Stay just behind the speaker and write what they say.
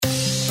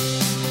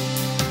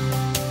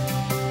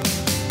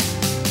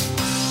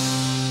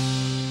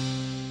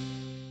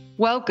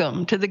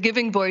Welcome to the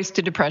Giving Voice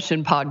to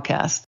Depression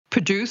podcast,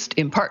 produced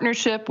in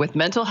partnership with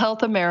Mental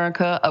Health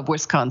America of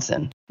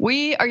Wisconsin.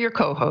 We are your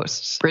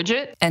co-hosts,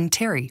 Bridget and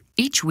Terry.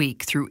 Each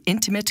week, through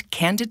intimate,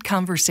 candid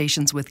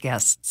conversations with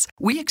guests,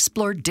 we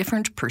explore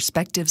different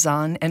perspectives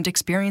on and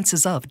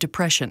experiences of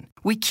depression.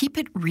 We keep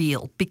it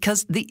real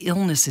because the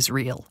illness is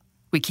real.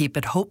 We keep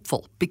it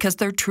hopeful because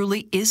there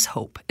truly is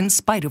hope in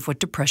spite of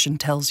what depression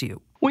tells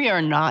you. We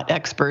are not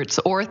experts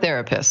or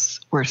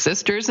therapists. We're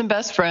sisters and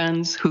best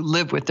friends who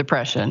live with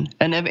depression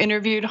and have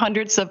interviewed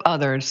hundreds of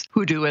others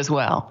who do as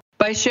well.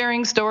 By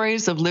sharing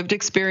stories of lived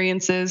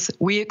experiences,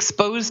 we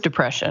expose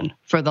depression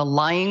for the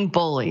lying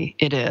bully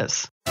it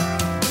is.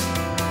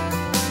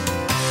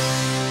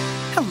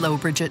 Hello,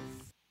 Bridget.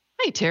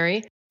 Hi,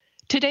 Terry.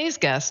 Today's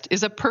guest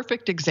is a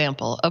perfect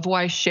example of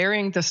why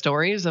sharing the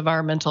stories of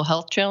our mental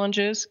health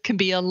challenges can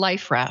be a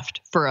life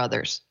raft for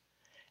others.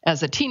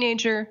 As a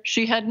teenager,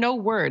 she had no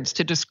words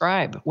to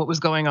describe what was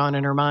going on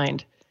in her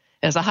mind.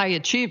 As a high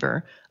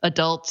achiever,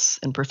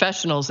 adults and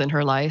professionals in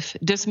her life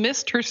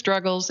dismissed her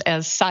struggles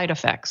as side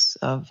effects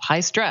of high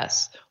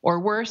stress, or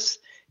worse,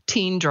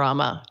 teen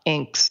drama,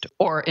 angst,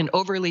 or an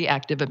overly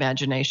active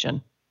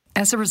imagination.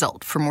 As a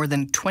result, for more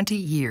than 20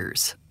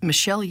 years,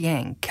 Michelle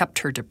Yang kept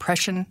her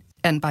depression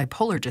and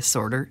bipolar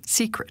disorder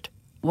secret,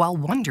 while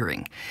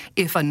wondering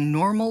if a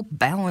normal,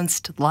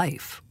 balanced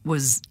life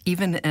was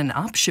even an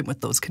option with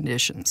those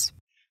conditions.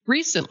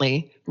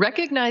 Recently,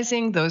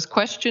 recognizing those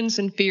questions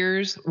and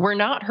fears were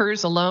not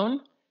hers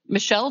alone,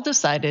 Michelle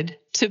decided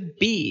to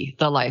be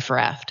the life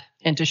raft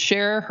and to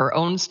share her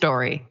own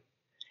story.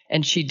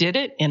 And she did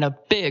it in a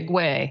big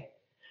way,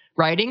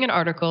 writing an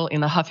article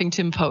in the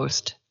Huffington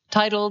Post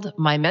titled,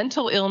 "My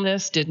mental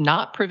illness did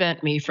not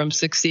prevent me from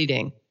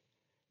succeeding,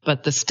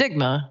 but the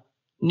stigma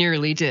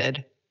nearly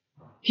did."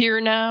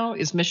 Here now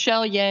is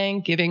Michelle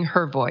Yang giving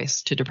her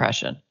voice to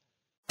depression.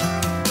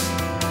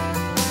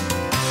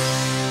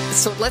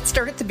 So let's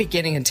start at the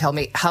beginning and tell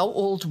me, how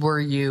old were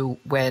you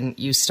when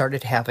you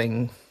started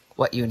having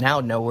what you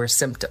now know were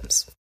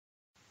symptoms?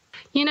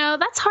 You know,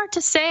 that's hard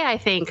to say, I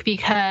think,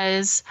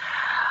 because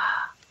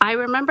I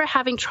remember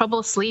having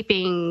trouble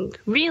sleeping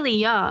really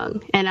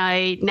young. And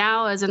I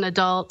now, as an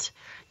adult,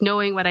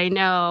 knowing what I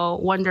know,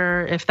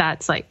 wonder if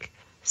that's like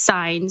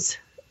signs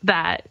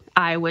that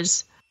I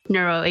was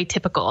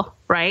neuroatypical,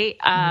 right?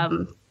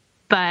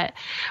 But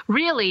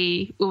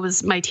really, it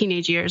was my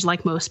teenage years,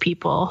 like most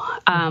people,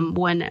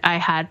 when I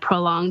had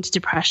prolonged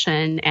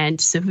depression and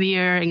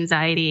severe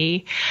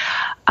anxiety,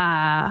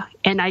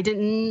 and I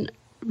didn't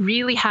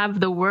really have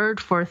the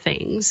word for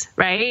things,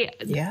 right?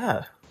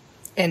 Yeah.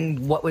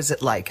 And what was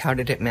it like? How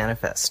did it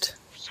manifest?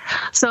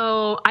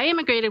 So I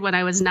immigrated when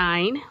I was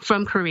 9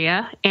 from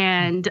Korea,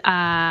 and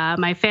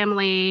my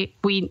family,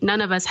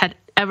 none of us had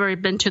ever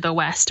been to the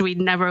West. We'd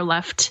never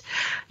left,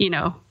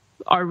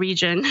 our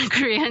region,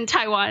 Korea and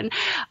Taiwan,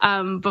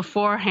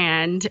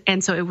 beforehand.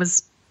 And so it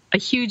was a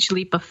huge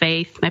leap of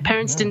faith. My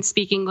parents didn't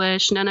speak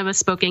English. None of us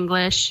spoke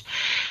English.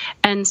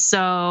 And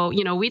so,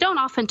 we don't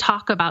often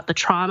talk about the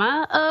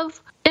trauma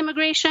of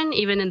immigration,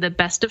 even in the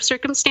best of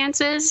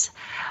circumstances.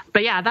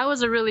 But yeah, that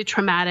was a really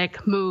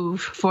traumatic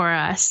move for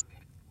us.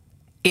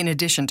 In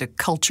addition to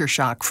culture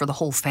shock for the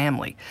whole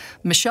family,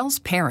 Michelle's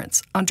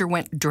parents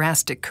underwent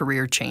drastic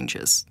career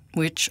changes,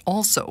 which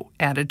also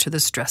added to the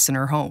stress in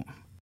her home.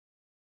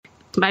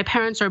 My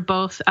parents are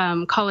both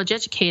college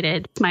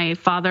educated. My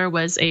father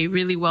was a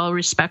really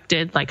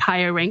well-respected,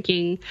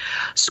 higher-ranking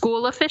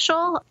school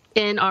official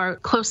in our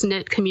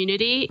close-knit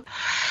community.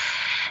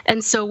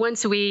 And so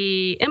once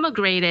we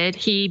immigrated,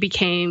 he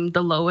became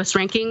the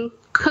lowest-ranking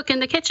cook in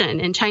the kitchen,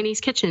 in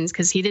Chinese kitchens,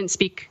 because he didn't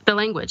speak the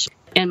language.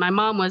 And my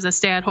mom was a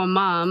stay-at-home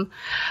mom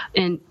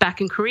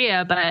back in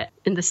Korea, but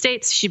in the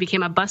States, she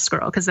became a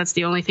busgirl because that's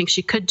the only thing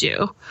she could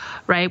do,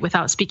 right,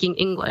 without speaking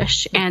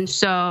English. And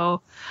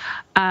so,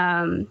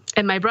 and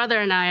my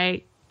brother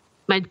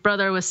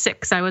was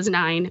 6, I was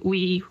 9.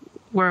 We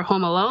were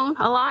home alone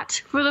a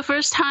lot for the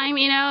first time,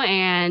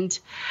 and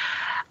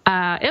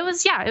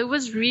it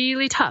was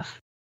really tough.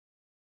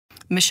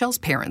 Michelle's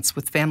parents,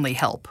 with family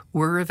help,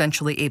 were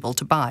eventually able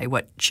to buy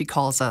what she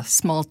calls a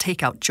small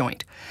takeout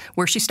joint,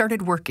 where she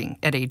started working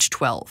at age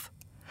 12.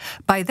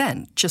 By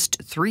then,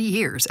 just 3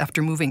 years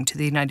after moving to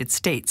the United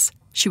States,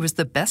 she was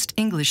the best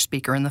English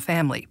speaker in the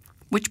family,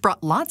 which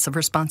brought lots of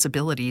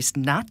responsibilities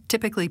not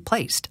typically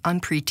placed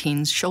on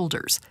preteens'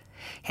 shoulders,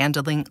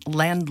 handling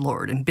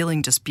landlord and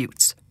billing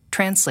disputes,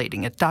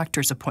 translating at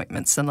doctor's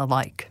appointments, and the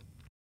like.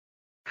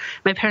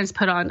 My parents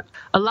put on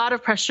a lot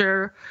of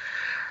pressure,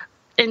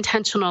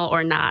 intentional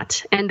or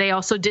not, and they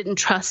also didn't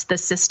trust the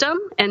system.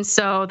 And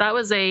so that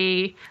was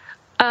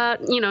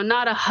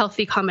not a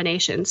healthy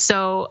combination.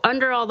 So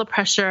under all the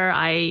pressure,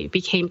 I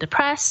became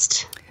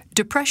depressed.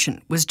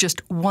 Depression was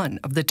just one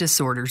of the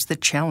disorders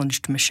that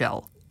challenged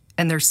Michelle,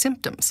 and their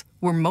symptoms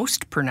were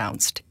most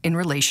pronounced in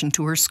relation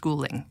to her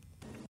schooling.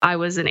 I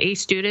was an A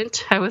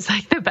student. I was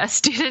the best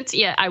student.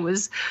 Yet I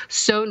was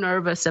so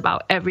nervous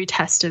about every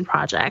test and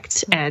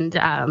project. And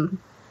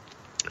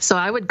So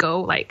I would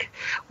go like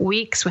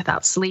weeks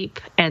without sleep.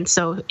 And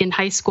so in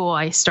high school,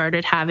 I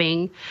started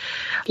having,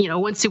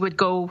 once it would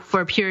go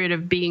for a period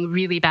of being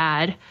really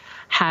bad,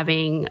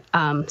 having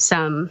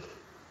some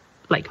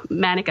like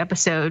manic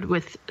episode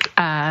with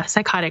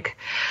psychotic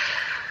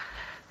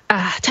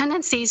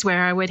tendencies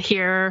where I would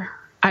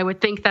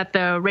think that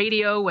the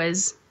radio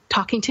was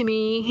talking to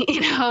me,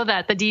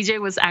 that the DJ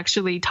was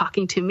actually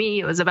talking to me.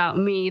 It was about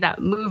me, that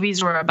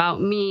movies were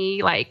about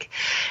me,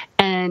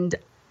 and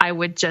I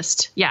would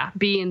just,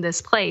 be in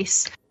this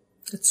place.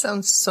 It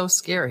sounds so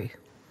scary.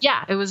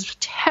 Yeah, it was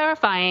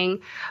terrifying.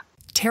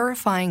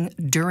 Terrifying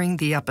during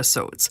the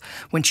episodes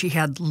when she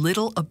had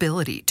little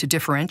ability to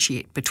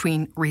differentiate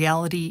between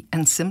reality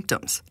and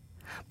symptoms,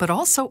 but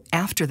also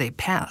after they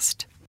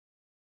passed.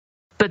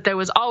 But there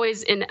was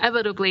always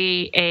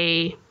inevitably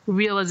a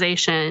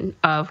realization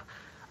of,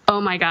 oh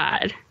my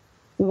God,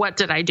 what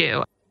did I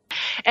do?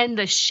 And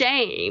the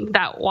shame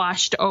that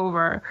washed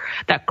over,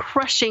 that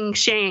crushing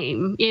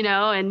shame,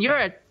 and you're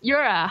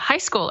a high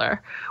schooler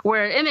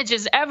where image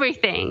is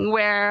everything,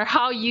 where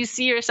how you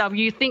see yourself,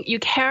 you think you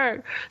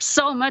care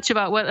so much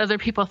about what other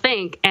people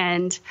think.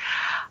 And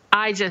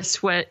I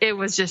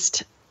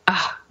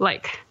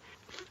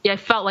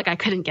felt like I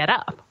couldn't get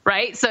up.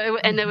 Right. So,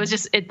 it was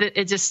just,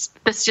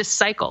 this just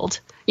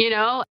cycled,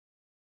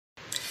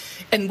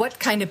 And what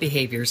kind of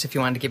behaviors, if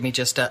you wanted to give me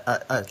just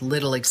a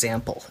little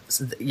example,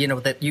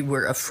 that you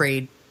were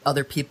afraid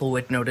other people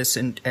would notice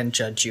and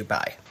judge you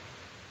by?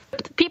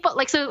 People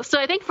so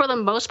I think for the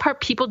most part,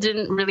 people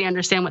didn't really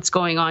understand what's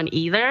going on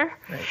either.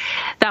 Right.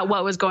 That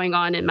what was going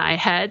on in my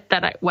head,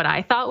 what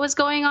I thought was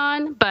going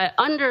on. But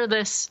under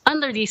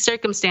these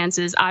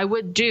circumstances, I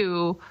would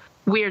do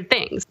weird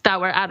things that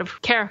were out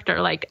of character.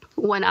 Like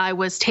when I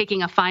was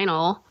taking a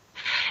final,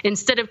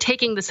 instead of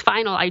taking this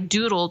final, I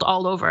doodled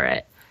all over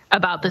it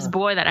about this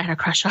boy that I had a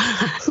crush on.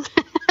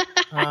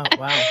 Oh,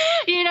 wow.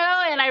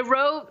 And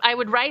I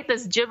would write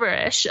this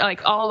gibberish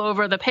like all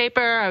over the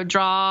paper. I would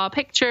draw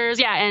pictures.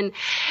 Yeah. And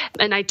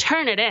I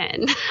turn it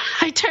in.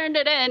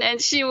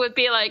 And she would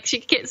be like,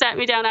 she sat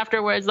me down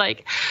afterwards,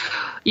 like,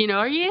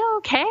 are you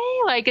okay?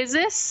 Like, is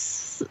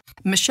this?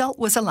 Michelle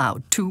was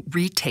allowed to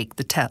retake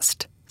the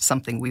test,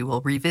 something we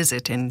will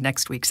revisit in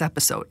next week's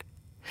episode.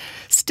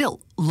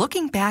 Still,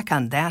 looking back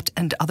on that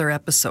and other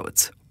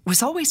episodes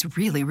was always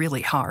really,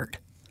 really hard.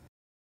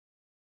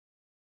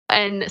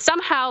 And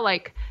somehow,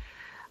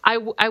 I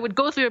would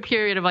go through a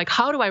period of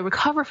how do I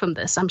recover from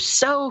this? I'm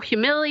so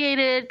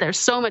humiliated. There's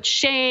so much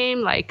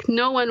shame.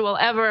 No one will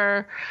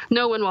ever.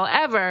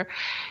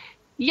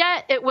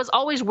 Yet it was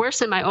always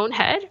worse in my own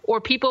head,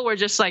 or people were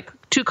just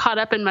too caught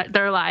up in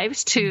their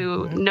lives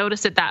to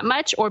notice it that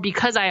much, or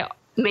because I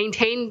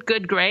maintained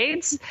good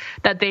grades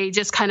that they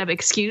just kind of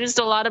excused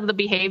a lot of the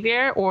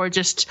behavior or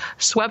just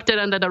swept it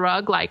under the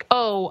rug.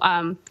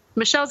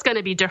 Michelle's going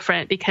to be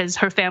different because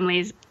her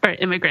family's are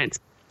immigrants.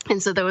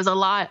 And so there was a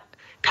lot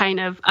kind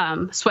of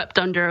swept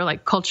under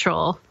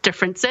cultural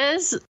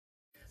differences.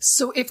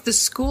 So if the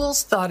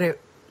schools thought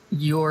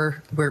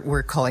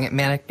we're calling it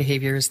manic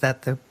behavior, is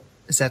that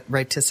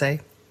right to say?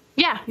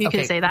 Yeah, you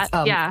can say that.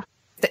 Yeah.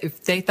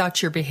 If they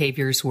thought your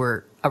behaviors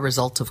were a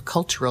result of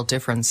cultural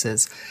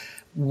differences,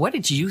 what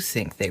did you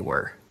think they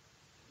were?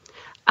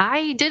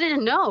 I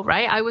didn't know,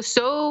 right? I was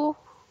so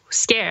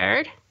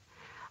scared.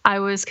 I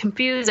was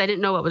confused. I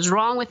didn't know what was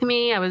wrong with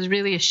me. I was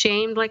really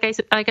ashamed, like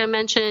I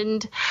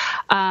mentioned.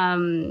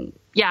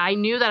 I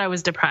knew that I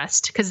was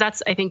depressed because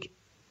that's, I think,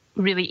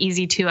 really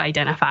easy to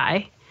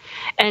identify.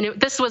 And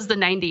this was the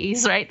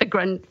 90s, right? The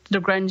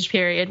grunge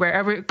period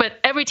where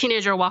every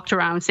teenager walked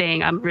around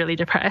saying, I'm really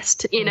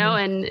depressed,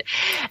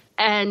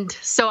 and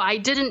so I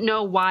didn't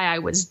know why I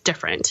was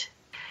different.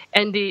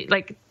 And the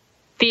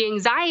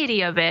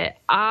anxiety of it,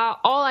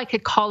 all I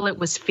could call it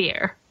was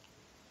fear.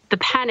 The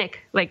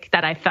panic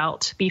that I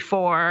felt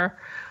before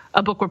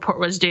a book report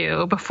was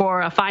due,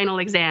 before a final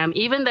exam,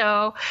 even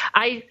though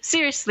I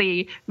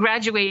seriously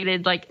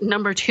graduated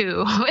number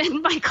 2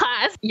 in my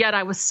class, yet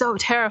I was so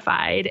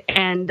terrified.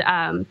 And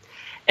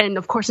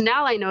of course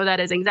now I know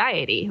that is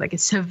anxiety,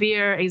 it's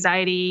severe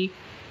anxiety,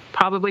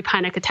 probably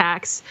panic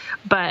attacks,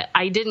 but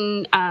I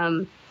didn't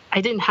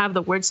have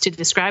the words to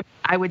describe.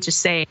 I would just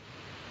say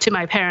to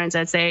my parents,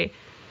 I'd say,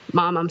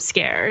 Mom, I'm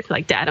scared.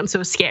 Dad, I'm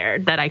so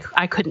scared that I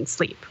couldn't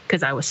sleep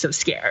because I was so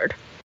scared.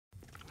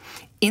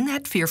 In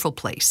that fearful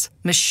place,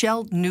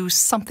 Michelle knew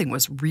something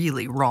was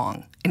really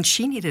wrong and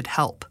she needed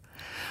help.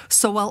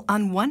 So while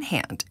on one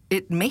hand,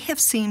 it may have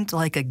seemed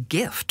like a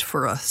gift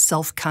for a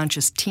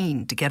self-conscious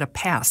teen to get a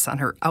pass on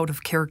her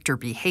out-of-character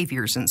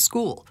behaviors in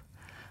school,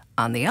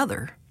 on the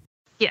other...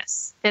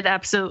 Yes, it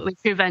absolutely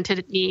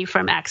prevented me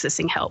from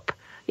accessing help.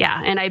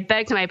 Yeah, and I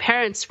begged my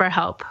parents for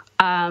help.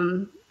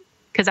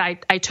 Because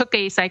I took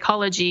a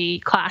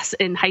psychology class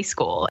in high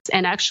school,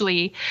 and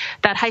actually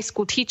that high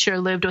school teacher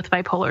lived with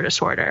bipolar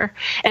disorder.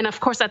 And of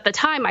course, at the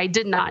time, I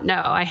did not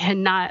know. I had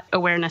not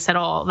awareness at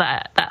all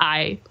that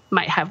I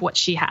might have what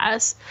she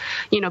has,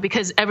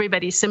 because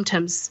everybody's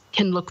symptoms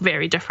can look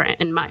very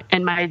different, and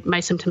my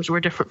symptoms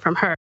were different from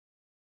her.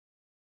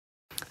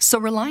 So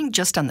relying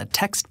just on the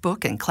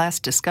textbook and class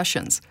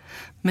discussions,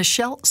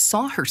 Michelle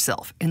saw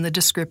herself in the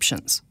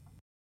descriptions.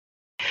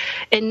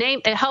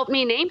 It helped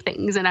me name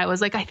things, and I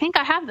was like, I think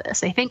I have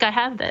this. I think I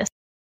have this.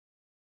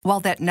 While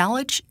that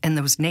knowledge and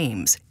those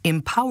names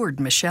empowered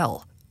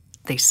Michelle,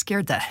 they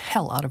scared the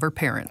hell out of her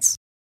parents.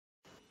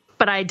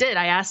 But I did.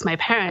 I asked my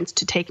parents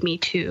to take me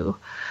to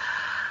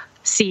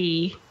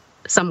see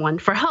someone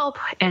for help,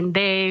 and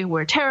they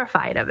were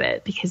terrified of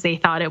it because they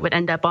thought it would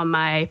end up on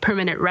my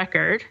permanent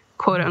record,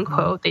 quote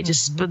unquote. They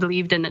just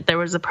believed in it. There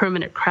was a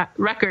permanent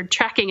record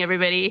tracking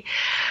everybody,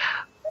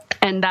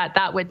 and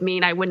that would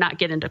mean I would not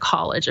get into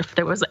college if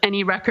there was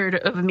any record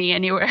of me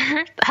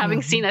anywhere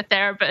having seen a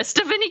therapist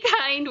of any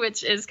kind,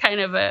 which is kind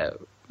of a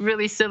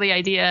really silly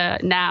idea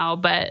now.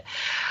 But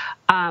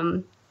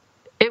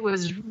it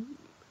was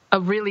a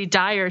really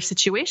dire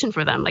situation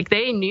for them. Like,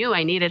 they knew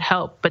I needed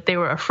help, but they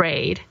were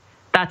afraid.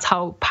 That's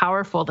how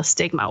powerful the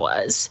stigma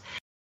was.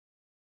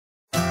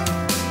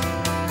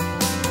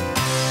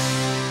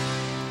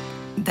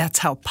 That's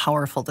how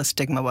powerful the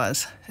stigma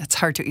was. It's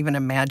hard to even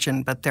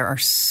imagine, but there are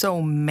so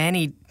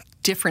many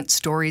different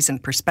stories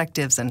and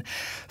perspectives and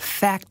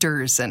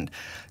factors and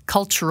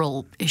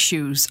cultural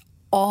issues,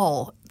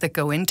 all that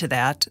go into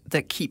that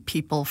keep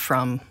people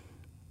from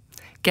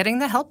getting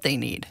the help they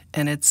need.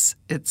 And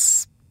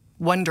it's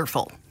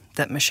wonderful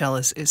that Michelle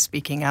is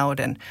speaking out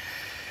and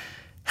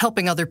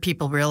helping other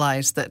people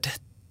realize that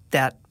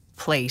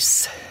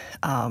place,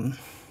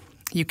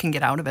 you can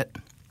get out of it.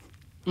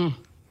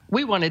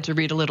 We wanted to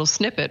read a little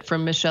snippet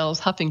from Michelle's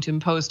Huffington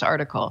Post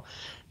article.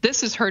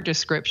 This is her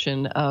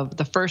description of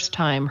the first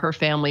time her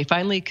family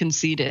finally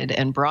conceded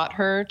and brought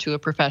her to a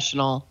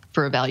professional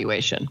for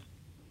evaluation.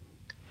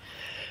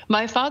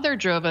 My father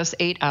drove us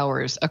 8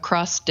 hours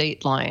across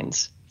state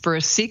lines for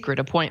a secret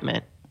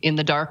appointment in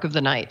the dark of the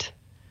night.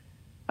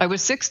 I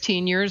was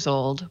 16 years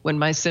old when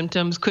my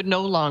symptoms could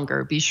no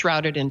longer be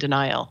shrouded in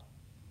denial.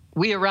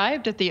 We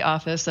arrived at the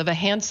office of a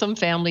handsome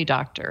family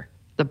doctor,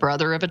 the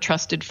brother of a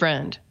trusted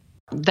friend,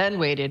 then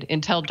waited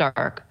until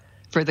dark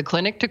for the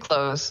clinic to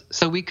close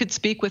so we could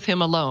speak with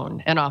him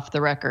alone and off the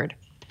record.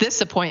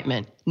 This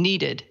appointment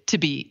needed to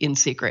be in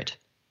secret.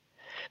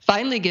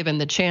 Finally given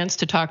the chance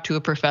to talk to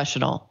a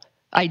professional,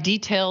 I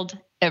detailed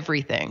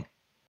everything.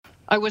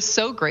 I was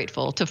so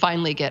grateful to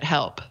finally get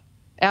help.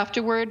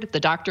 Afterward, the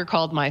doctor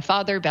called my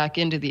father back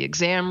into the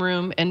exam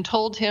room and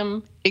told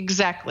him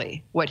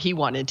exactly what he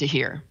wanted to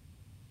hear.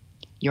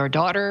 Your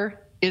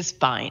daughter is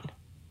fine.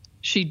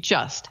 She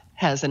just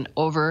has an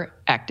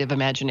overactive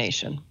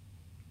imagination.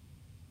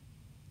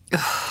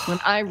 When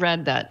I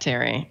read that,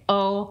 Terry,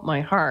 my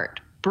heart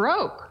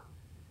broke.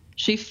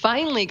 She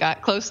finally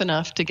got close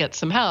enough to get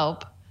some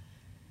help,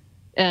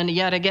 and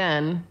yet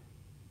again,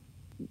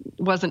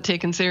 wasn't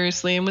taken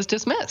seriously and was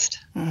dismissed.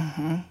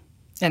 Mm-hmm.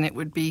 And it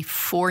would be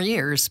 4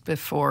 years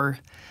before,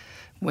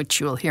 which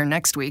you will hear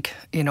next week,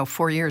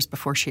 4 years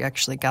before she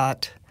actually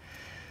got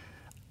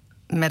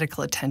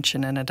medical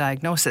attention and a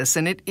diagnosis.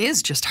 And it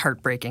is just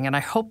heartbreaking. And I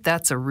hope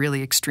that's a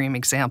really extreme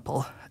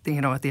example, the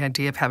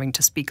idea of having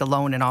to speak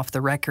alone and off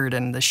the record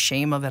and the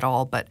shame of it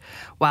all. But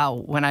wow,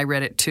 when I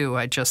read it too,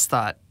 I just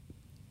thought,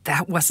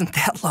 that wasn't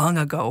that long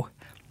ago.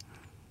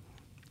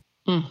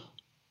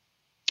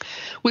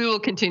 We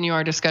will continue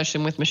our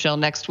discussion with Michelle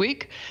next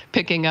week,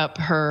 picking up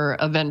her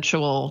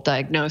eventual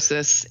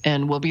diagnosis,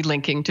 and we'll be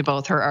linking to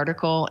both her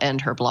article and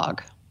her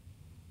blog.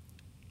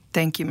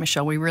 Thank you,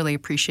 Michelle. We really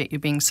appreciate you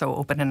being so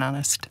open and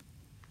honest.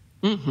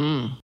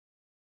 Mm-hmm.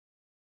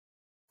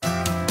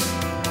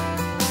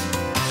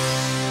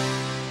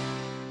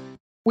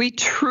 We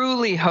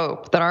truly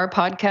hope that our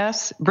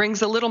podcast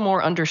brings a little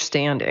more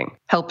understanding,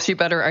 helps you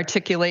better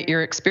articulate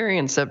your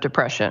experience of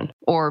depression,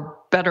 or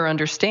better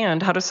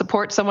understand how to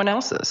support someone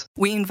else's.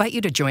 We invite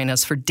you to join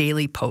us for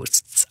daily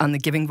posts on the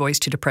Giving Voice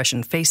to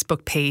Depression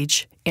Facebook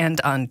page and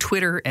on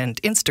Twitter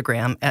and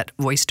Instagram at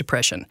Voice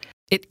Depression.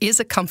 It is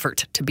a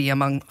comfort to be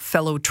among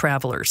fellow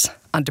travelers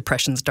on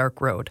depression's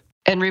dark road.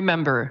 And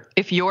remember,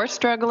 if you're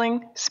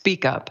struggling,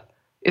 speak up.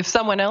 If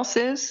someone else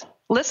is,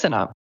 listen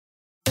up.